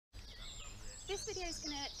This video is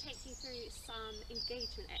going to take you through some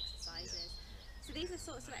engagement exercises. So these are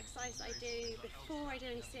sorts of exercises I do before I do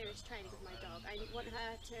any serious training with my dog. I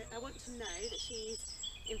want to know that she's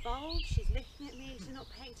involved, she's looking at me, she's not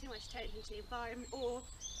paying too much attention to the environment, or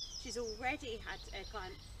she's already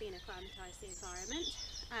been acclimatised to the environment,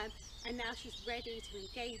 and now she's ready to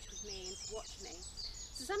engage with me and to watch me.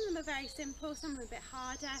 So some of them are very simple, some of them are a bit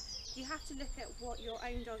harder. You have to look at what your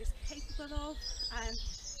own dog is capable of.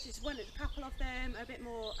 Just a couple of them are a bit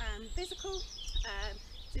more physical.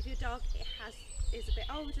 So if your dog is a bit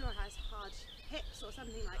older or has hard hips or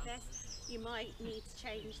something like this, you might need to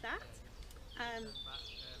change that.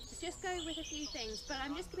 Just go with a few things, but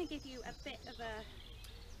I'm just going to give you a bit of a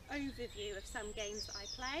overview of some games that I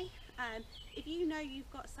play. If you know you've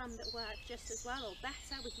got some that work just as well or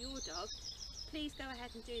better with your dog, please go ahead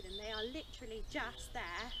and do them. They are literally just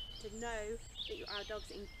there to know that our dog's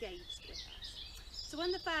engaged with us. So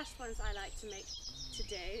one of the first ones I like to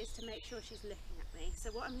do is to make sure she's looking at me. So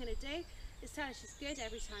what I'm going to do is tell her she's good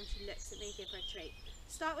every time she looks at me, give her a treat.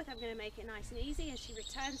 To start with, I'm going to make it nice and easy. As she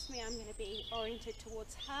returns to me, I'm going to be oriented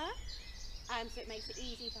towards her, so it makes it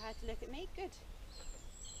easy for her to look at me. Good.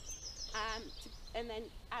 And then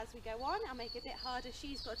as we go on, I'll make it a bit harder.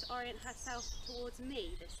 She's got to orient herself towards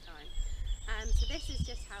me this time. So this is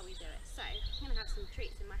just how we do it. So I'm going to have some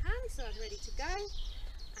treats in my hand, so I'm ready to go.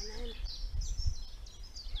 And then,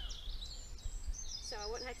 so I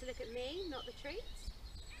want her to look at me, not the treats.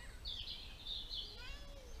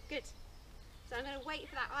 Good. So I'm going to wait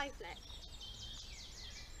for that eye flick.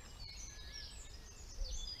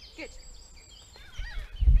 Good.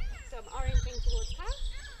 So I'm orienting towards her.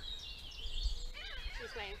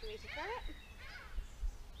 She's waiting for me to throw it.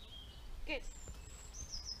 Good.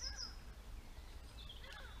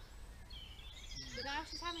 So now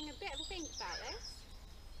she's having a bit of a think about this.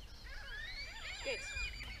 Good.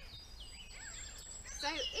 So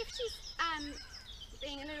if she's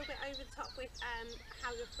being a little bit over the top with how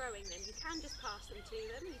you're throwing them, you can just pass them to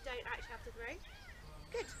them. You don't actually have to throw.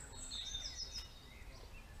 Good.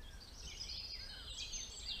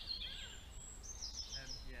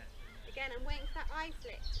 Again, I'm waiting for that eye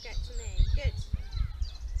flick to get to me. Good.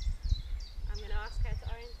 I'm going to ask her to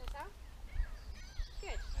orient herself.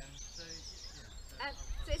 Good.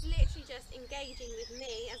 So it's literally just engaging with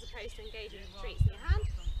me as opposed to engaging with the treats in your hand.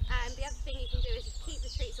 The other thing you can do is just keep the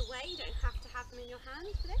treats away. You don't have to have them in your hand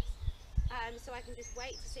for this. So I can just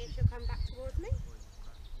wait to see if she'll come back towards me.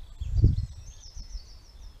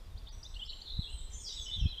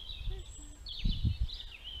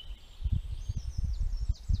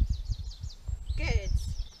 Good.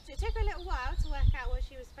 So it took her a little while to work out what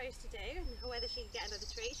she was supposed to do and whether she could get another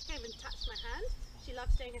treat. She came and touched my hand. She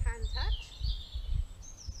loves doing a hand touch.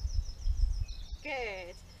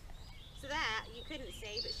 Good. So there, you couldn't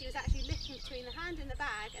see, but she was actually looking between the hand and the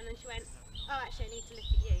bag, and then she went, oh, actually I need to look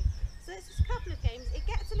at you. So it's just a couple of games. It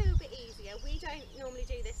gets a little bit easier. We don't normally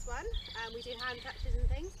do this one. We do hand touches and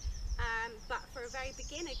things, but for a very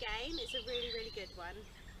beginner game, it's a really, really good one.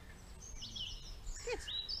 Good.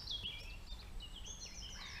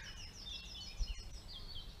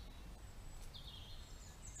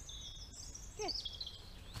 Good.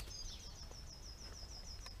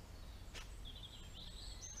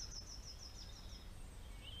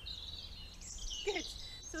 Good.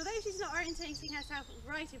 So although she's not orientating herself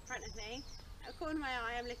right in front of me, at the corner of my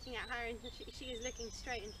eye I'm looking at her and she is looking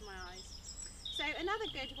straight into my eyes. So another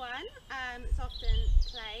good one that's often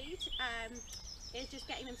played is just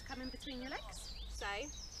getting them to come in between your legs. So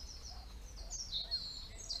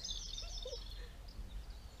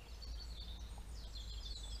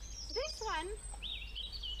this one,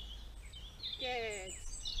 good.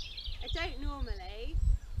 I don't normally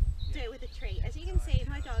do it with a treat. As you can see,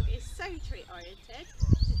 my dog is so treat oriented,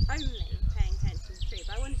 she's only paying attention to the treat,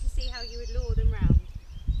 but I wanted to see how you would lure them round.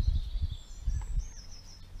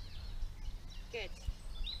 Good.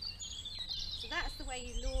 So that's the way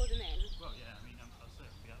you lure them in. Well, yeah, I mean, I'll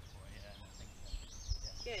certainly be up for it, yeah, and I think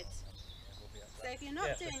yeah. Good. So if you're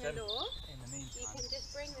not doing a lure, you can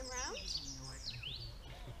just bring them round.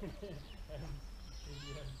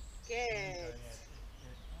 Good.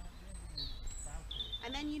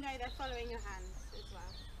 And then you know they're following your hands as well.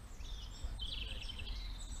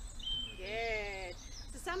 Good.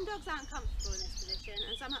 So some dogs aren't comfortable in this position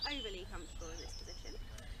and some are overly comfortable in this position.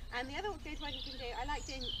 And the other good one you can do, I like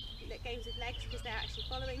doing games with legs because they're actually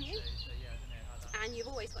following you. And you've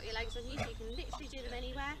always got your legs on you, so you can literally do them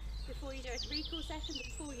anywhere. Before you do a recall session,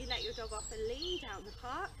 before you let your dog off a lead out in the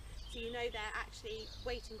park, so you know they're actually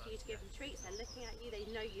waiting for you to give them treats, they're looking at you, they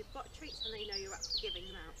know you've got treats and they know you're up for giving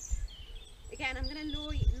them out. Again, I'm going to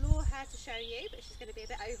lure her to show you, but she's going to be a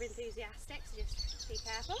bit over enthusiastic, so just be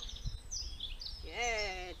careful.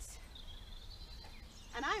 Good.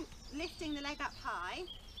 And I'm lifting the leg up high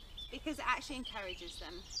because it actually encourages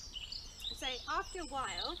them. So after a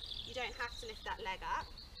while, you don't have to lift that leg up,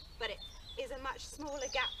 but it is a much smaller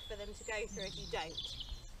gap for them to go through if you don't.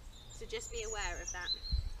 So just be aware of that.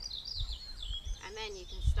 And then you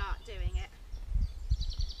can start doing it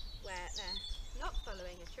where they're not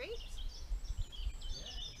following a treat.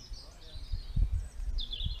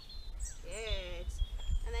 Good.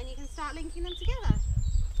 And then you can start linking them together.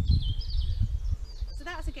 So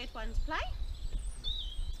that's a good one to play.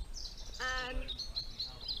 A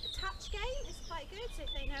touch game is quite good. So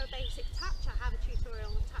if they know a basic touch, I have a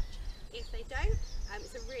tutorial on touch. If they don't,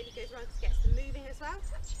 it's a really good one because it gets them moving as well.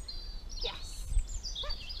 Touch. Yes.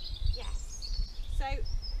 Touch. Yes. So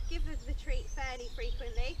give them the treat fairly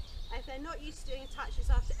frequently. If they're not used to doing touches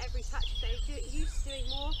after every touch, if they're used to doing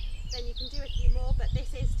more, then you can do a few more, but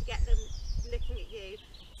this is to get them looking at you.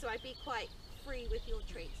 So I'd be quite free with your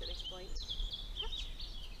treats at this point. Touch.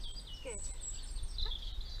 Good.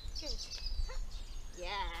 Touch. Good. Touch.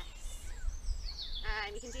 Yes.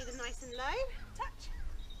 And you can do them nice and low. Touch.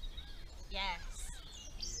 Yes.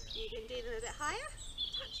 You can do them a bit higher.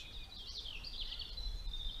 Touch.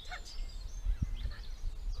 Touch.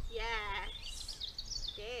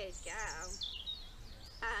 Yes. Good girl.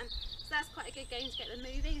 So that's quite a good game to get them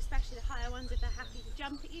moving, especially the higher ones if they're happy to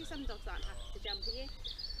jump at you. Some dogs aren't happy to jump at you.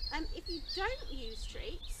 If you don't use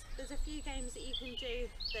treats, there's a few games that you can do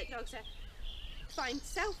that dogs find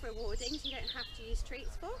self-rewarding, so you don't have to use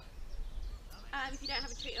treats for. If you don't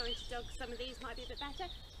have a treat-oriented dog, some of these might be a bit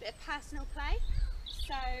better. Bit of personal play.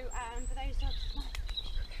 So for those dogs that might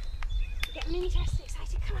get them interested,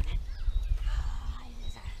 excited, come on then. Oh,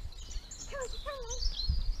 come on, come on.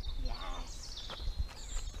 Yes.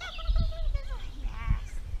 Yes.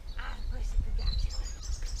 Push the gap.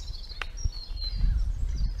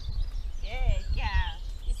 Good girl.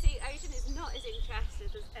 You see, Ocean is not as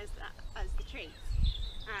interested as the treats.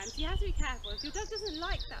 So you have to be careful. If your dog doesn't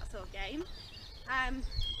like that sort of game,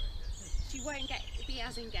 she won't be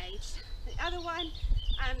as engaged. The other one,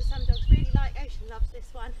 some dogs really like, Ocean loves this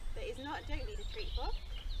one, but don't need a treat for,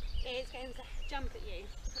 is going to jump at you.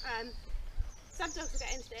 Some dogs will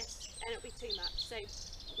get into this and it'll be too much. So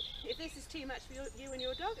if this is too much for you and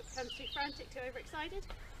your dog, it becomes too frantic, too overexcited,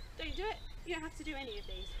 don't do it. You don't have to do any of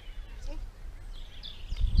these. See?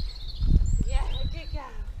 Yeah, good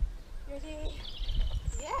girl. Ready?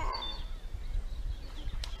 Yeah.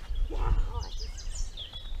 Yeah.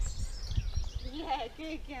 Yeah,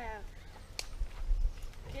 good girl.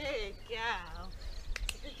 Good girl.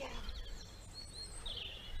 Good girl.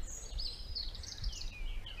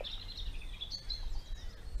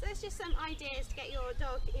 So it's just some ideas to get your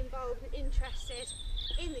dog involved and interested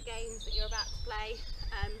in the games that you're about to play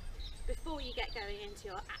before you get going into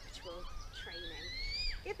your actual training.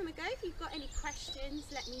 Give them a go. If you've got any questions,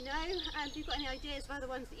 let me know. If you've got any ideas of other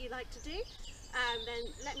ones that you like to do,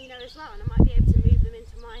 then let me know as well, and I might be able to